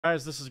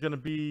Guys, this is going to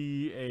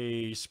be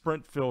a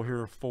sprint fill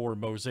here for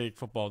Mosaic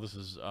Football. This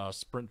is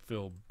sprint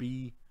fill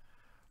B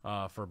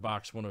for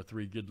box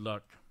 103. Good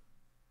luck.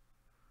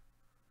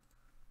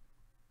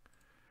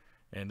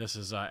 And this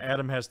is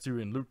Adam has 2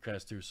 and Luke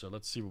has 2. So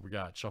let's see what we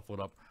got. Shuffle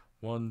it up.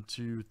 1,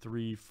 2,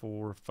 3,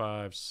 4,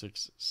 5,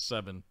 6,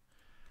 7.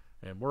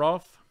 And we're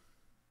off.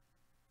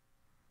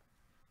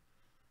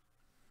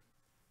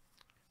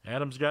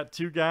 Adam's got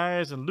 2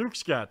 guys and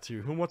Luke's got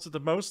 2. Who wants it the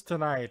most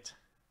tonight?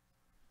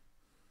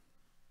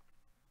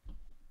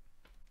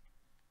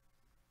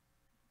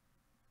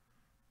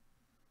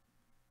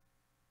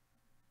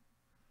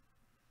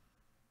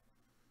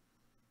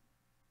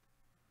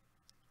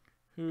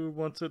 Who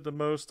wants it the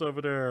most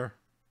over there?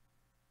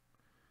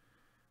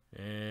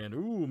 And,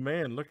 ooh,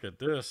 man, look at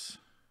this.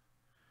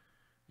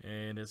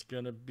 And it's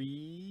going to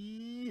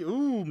be,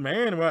 ooh,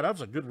 man, wow, that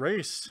was a good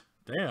race.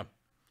 Damn.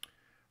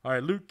 All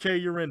right, Luke K.,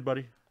 you're in,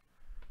 buddy.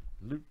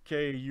 Luke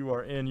K., you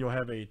are in. You'll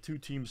have a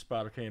 2-team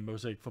spot, okay, in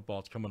Mosaic Football.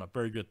 It's coming up.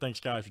 Very good. Thanks,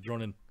 guys, for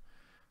joining.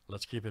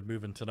 Let's keep it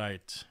moving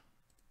tonight.